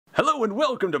Hello and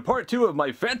welcome to part 2 of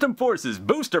my Phantom Forces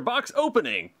booster box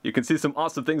opening! You can see some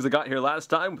awesome things I got here last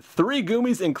time. 3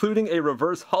 Goomies including a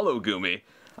reverse holo Goomy.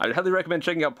 I'd highly recommend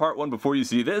checking out part 1 before you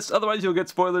see this, otherwise you'll get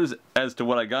spoilers as to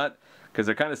what I got, because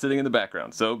they're kind of sitting in the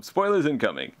background, so spoilers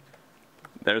incoming.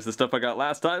 There's the stuff I got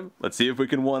last time. Let's see if we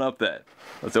can one-up that.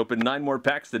 Let's open 9 more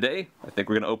packs today. I think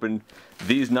we're going to open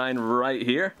these 9 right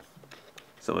here.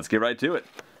 So let's get right to it.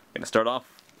 I'm going to start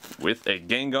off with a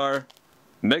Gengar,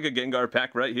 Mega Gengar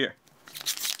pack right here.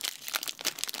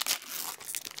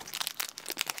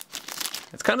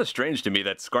 It's kind of strange to me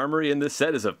that Skarmory in this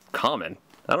set is a common.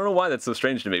 I don't know why that's so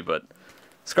strange to me, but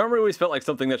Skarmory always felt like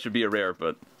something that should be a rare,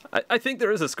 but I think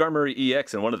there is a Skarmory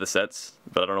EX in one of the sets,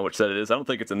 but I don't know which set it is. I don't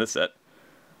think it's in this set.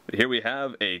 But here we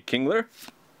have a Kingler,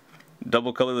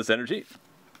 Double Colorless Energy,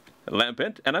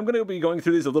 Lampent, and I'm going to be going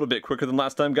through these a little bit quicker than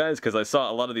last time, guys, because I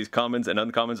saw a lot of these commons and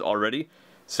uncommons already.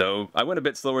 So I went a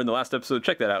bit slower in the last episode.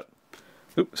 Check that out.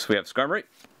 Oops, we have Skarmory.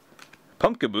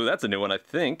 Pumpkaboo, that's a new one, I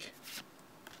think.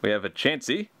 We have a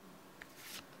Chansey.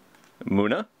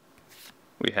 Munna.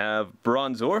 We have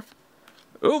Bronzor.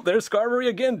 Oh, there's Skarmory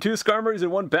again. 2 Skarmories in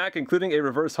 1 pack, including a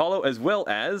reverse holo, as well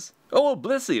as... oh,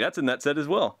 Blissey, that's in that set as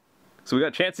well. So we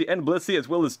got Chansey and Blissey, as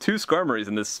well as 2 Skarmories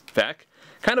in this pack.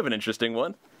 Kind of an interesting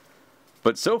one.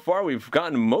 But so far, we've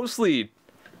gotten mostly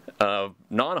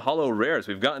non-holo rares.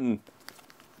 We've gotten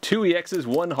 2 EXs,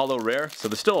 1 holo rare, so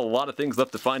there's still a lot of things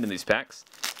left to find in these packs.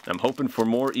 I'm hoping for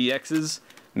more EXs,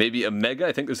 maybe a Mega.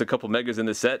 I think there's a couple Megas in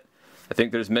this set. I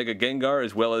think there's Mega Gengar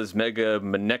as well as Mega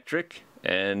Manectric,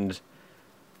 and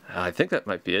I think that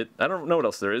might be it. I don't know what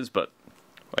else there is, but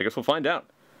I guess we'll find out.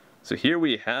 So here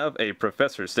we have a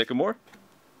Professor Sycamore,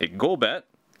 a Golbat,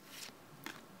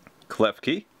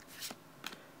 Klefki,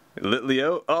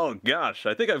 Litleo. Oh gosh,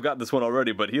 I think I've got this one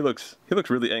already, but he looks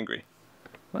really angry.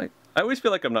 I always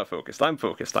feel like I'm not focused. I'm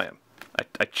focused, I am.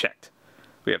 I checked.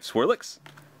 We have Swirlix,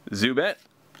 Zubat,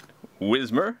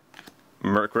 Whismur,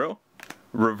 Murkrow,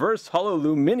 Reverse Holo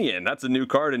Luminion, that's a new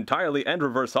card entirely, and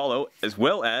Reverse Holo, as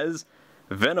well as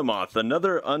Venomoth,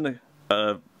 another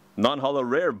non-holo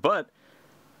rare, but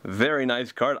very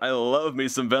nice card. I love me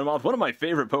some Venomoth, one of my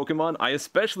favorite Pokemon. I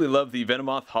especially love the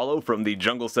Venomoth Holo from the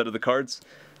Jungle set of the cards.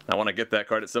 I want to get that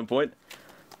card at some point.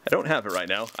 I don't have it right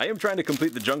now. I am trying to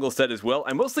complete the Jungle set as well.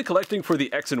 I'm mostly collecting for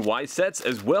the X and Y sets,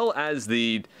 as well as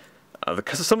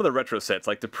some of the retro sets,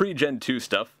 like the pre-Gen 2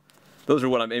 stuff. Those are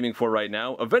what I'm aiming for right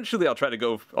now. Eventually I'll try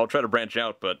to branch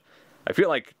out, but I feel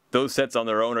like those sets on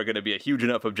their own are going to be a huge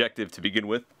enough objective to begin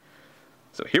with.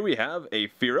 So here we have a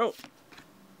Fearow,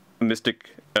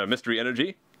 Mystery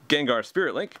Energy, Gengar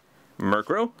Spirit Link,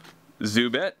 Murkrow,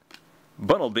 Zubat,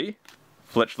 Bunnelby,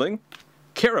 Fletchling,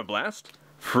 Carablast,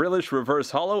 Frillish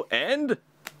Reverse Holo, and...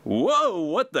 whoa,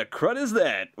 what the crud is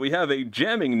that? We have a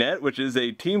Jamming Net, which is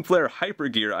a Team Flare Hyper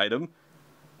Gear item.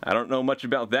 I don't know much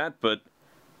about that, but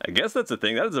I guess that's a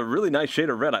thing. That is a really nice shade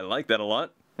of red. I like that a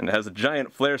lot. And it has a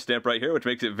giant flare stamp right here, which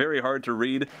makes it very hard to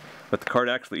read what the card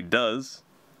actually does.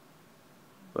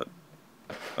 But,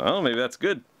 oh, maybe that's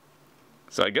good.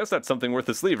 So I guess that's something worth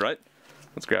a sleeve, right?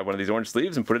 Let's grab one of these orange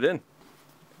sleeves and put it in.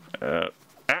 If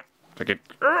I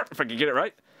can get it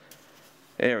right.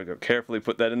 There we go. Carefully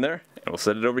put that in there. And we'll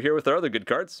set it over here with our other good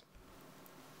cards.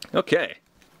 Okay.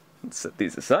 Let's set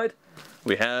these aside.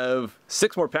 We have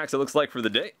 6 more packs, it looks like, for the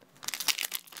day.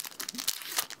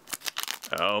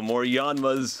 Oh, more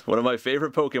Yanmas. One of my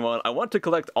favorite Pokemon. I want to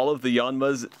collect all of the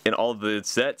Yanmas in all of the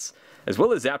sets, as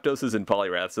well as Zapdoses and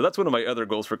Poliwraths. So that's one of my other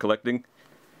goals for collecting.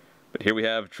 But here we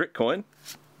have Trick Coin.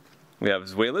 We have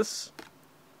Zweilous.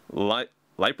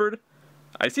 Liepard.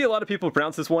 I see a lot of people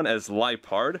pronounce this one as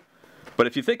Liepard. But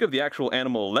if you think of the actual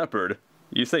animal leopard,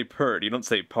 you say purd, you don't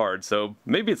say pard, so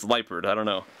maybe it's Liepard, I don't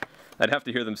know. I'd have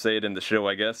to hear them say it in the show,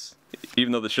 I guess,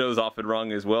 even though the show's often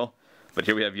wrong as well. But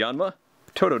here we have Yanma,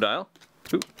 Totodile.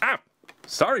 Ooh, ah!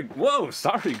 Sorry, whoa,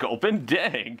 sorry Gulpin,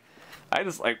 dang! I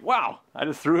just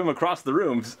threw him across the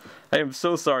rooms. I am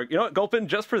so sorry. You know what, Gulpin,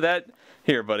 just for that,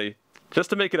 here, buddy, just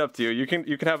to make it up to you, you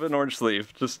can have an orange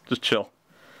sleeve, just chill.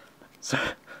 So,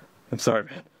 I'm sorry,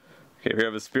 man. Okay, we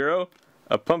have a Spearow,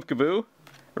 a Pumpkaboo,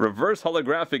 a reverse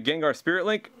holographic Gengar Spirit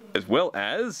Link, as well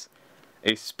as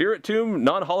a Spiritomb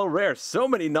non-holo rare. So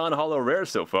many non-holo rares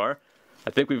so far. I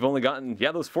think we've only gotten,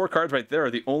 yeah, those 4 cards right there are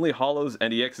the only holos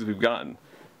and EXs we've gotten.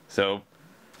 So,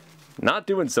 not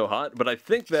doing so hot, but I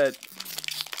think that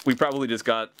we probably just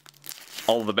got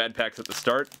all of the bad packs at the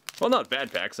start. Well, not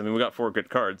bad packs, I mean, we got 4 good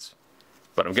cards.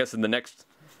 But I'm guessing the next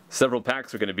several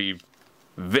packs are going to be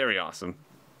very awesome.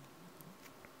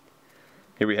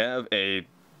 Here we have a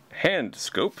Hand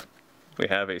Scope, we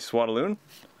have a Swadloon,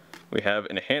 we have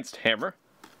Enhanced Hammer,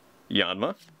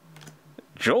 Yanma,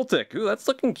 Joltik, ooh, that's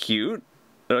looking cute.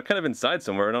 They're kind of inside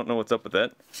somewhere. I don't know what's up with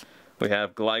that. We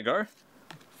have Gligar,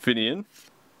 Finian,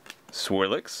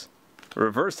 Swirlix,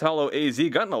 Reverse Hollow AZ.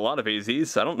 Gotten a lot of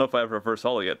AZs. I don't know if I have Reverse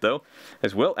Hollow yet, though.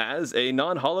 As well as a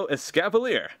non-hollow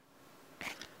Escavalier.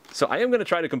 So I am going to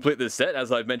try to complete this set,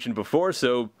 as I've mentioned before.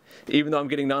 So even though I'm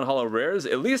getting non-hollow rares,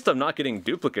 at least I'm not getting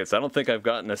duplicates. I don't think I've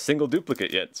gotten a single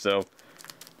duplicate yet. So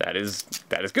that is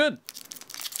good.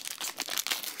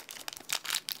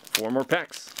 4 more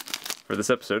packs for this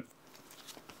episode.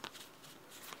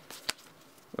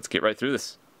 Let's get right through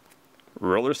this.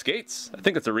 Roller Skates. I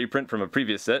think it's a reprint from a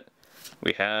previous set.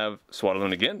 We have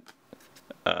Swaddloon again,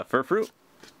 Furfrou,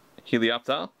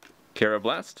 Helioptile,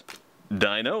 Carablast,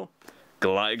 Dino,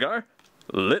 Gligar,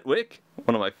 Litwick,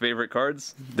 one of my favorite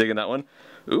cards. Digging that one.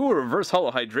 Ooh, a Reverse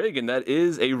Hollow Hydreigon. That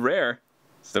is a rare.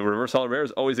 So Reverse Hollow rare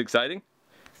is always exciting.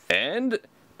 And,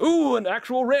 ooh, an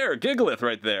actual rare, Gigalith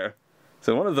right there.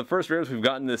 So one of the first rares we've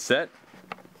gotten this set,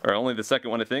 or only the second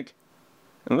one, I think.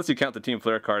 Unless you count the Team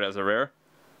Flare card as a rare.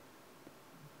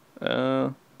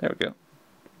 There we go.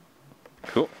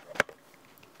 Cool.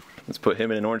 Let's put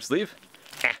him in an orange sleeve.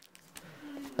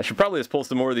 I should probably just pull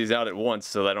some more of these out at once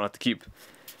so that I don't have to keep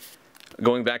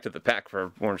going back to the pack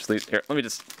for orange sleeves. Here, let me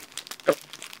just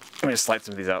slide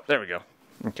some of these out. There we go.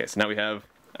 Okay, so now we have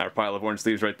our pile of orange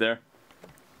sleeves right there.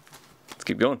 Let's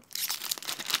keep going.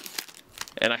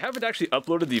 And I haven't actually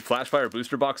uploaded the Flashfire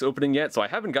booster box opening yet, so I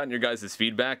haven't gotten your guys'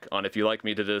 feedback on if you like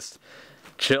me to just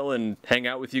chill and hang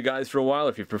out with you guys for a while.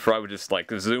 If you prefer, I would just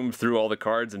like zoom through all the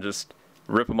cards and just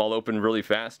rip them all open really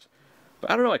fast. But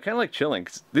I don't know, I kind of like chilling.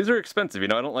 'Cause these are expensive, you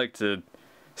know. I don't like to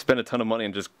spend a ton of money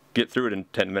and just get through it in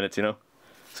 10 minutes, you know.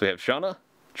 So we have Shauna,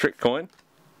 Trick Coin,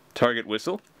 Target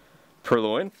Whistle,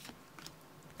 Purloin,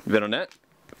 Venonat,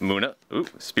 Muna, ooh,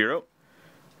 Spearow,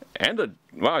 and a,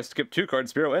 wow, I skipped 2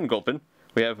 cards, Spearow and Gulpin.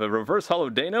 We have a Reverse Hollow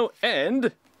Dano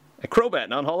and a Crobat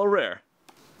non-hollow rare.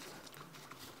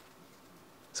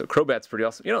 So Crobat's pretty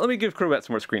awesome. You know, let me give Crobat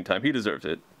some more screen time. He deserves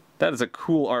it. That is a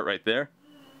cool art right there.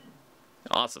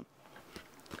 Awesome.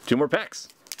 2 more packs.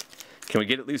 Can we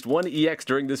get at least 1 EX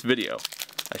during this video?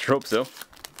 I sure hope so.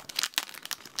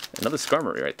 Another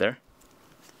Skarmory right there.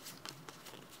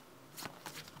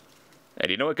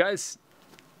 And you know what, guys?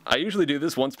 I usually do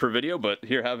this once per video, but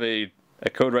here, have a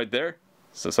code right there,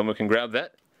 so someone can grab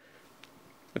that.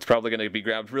 It's probably going to be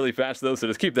grabbed really fast, though, so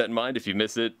just keep that in mind. If you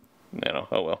miss it, you know,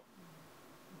 oh well.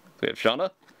 So we have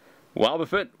Shauna,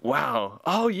 Wobbuffet. Wow.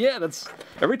 Oh, yeah, that's...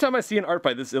 Every time I see an art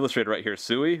by this illustrator right here,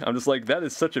 Sui, I'm just like, that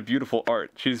is such a beautiful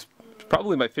art. She's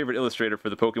probably my favorite illustrator for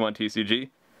the Pokemon TCG.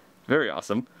 Very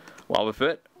awesome.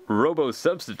 Wobbuffet, Robo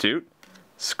Substitute,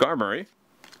 Skarmory,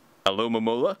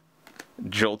 Alomomola,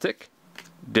 Joltik,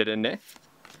 Dedenne,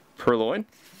 Purloin,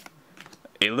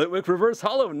 a Litwick Reverse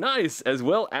Hollow, nice, as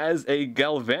well as a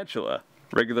Galvantula,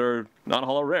 regular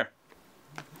non-hollow rare.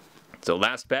 So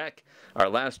last pack, our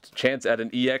last chance at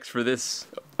an EX for this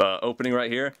opening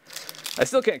right here. I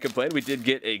still can't complain. We did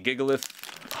get a Gigalith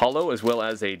Hollow as well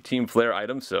as a Team Flare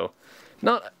item, so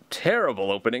not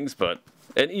terrible openings, but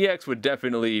an EX would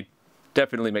definitely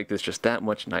make this just that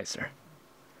much nicer.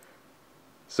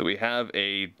 So we have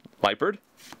a Liepard,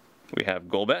 we have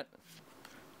Golbat,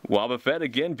 Wobbuffet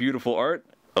again, beautiful art,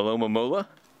 Alomomola,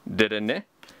 Dedenne,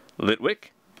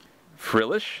 Litwick,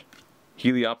 Frillish,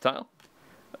 Helioptile.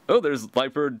 Oh, there's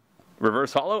Liepard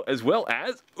Reverse Hollow, as well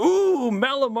as, ooh,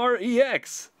 Malamar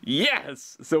EX!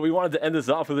 Yes! So we wanted to end this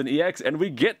off with an EX, and we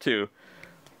get to.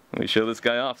 Let me show this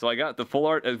guy off. So I got the full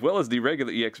art as well as the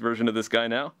regular EX version of this guy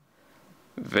now.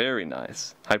 Very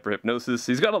nice. Hyper Hypnosis.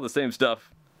 He's got all the same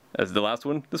stuff as the last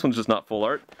one. This one's just not full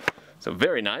art. So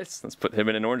very nice. Let's put him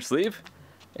in an orange sleeve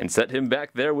and set him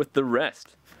back there with the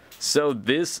rest. So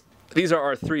these are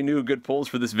our 3 new good pulls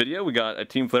for this video. We got a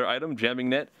Team Flare item, Jamming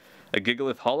Net, a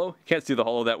Gigalith Hollow. You can't see the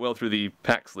Hollow that well through the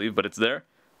pack sleeve, but it's there.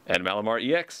 And Malamar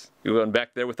EX. We're going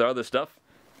back there with our other stuff.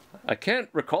 I can't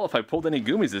recall if I pulled any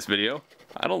Goomies this video.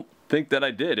 I don't think that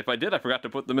I did. If I did, I forgot to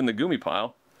put them in the Goomy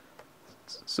pile.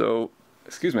 So,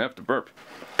 excuse me, I have to burp.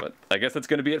 But I guess that's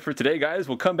going to be it for today, guys.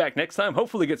 We'll come back next time,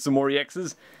 hopefully get some more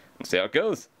EXs, and see how it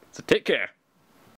goes. So take care.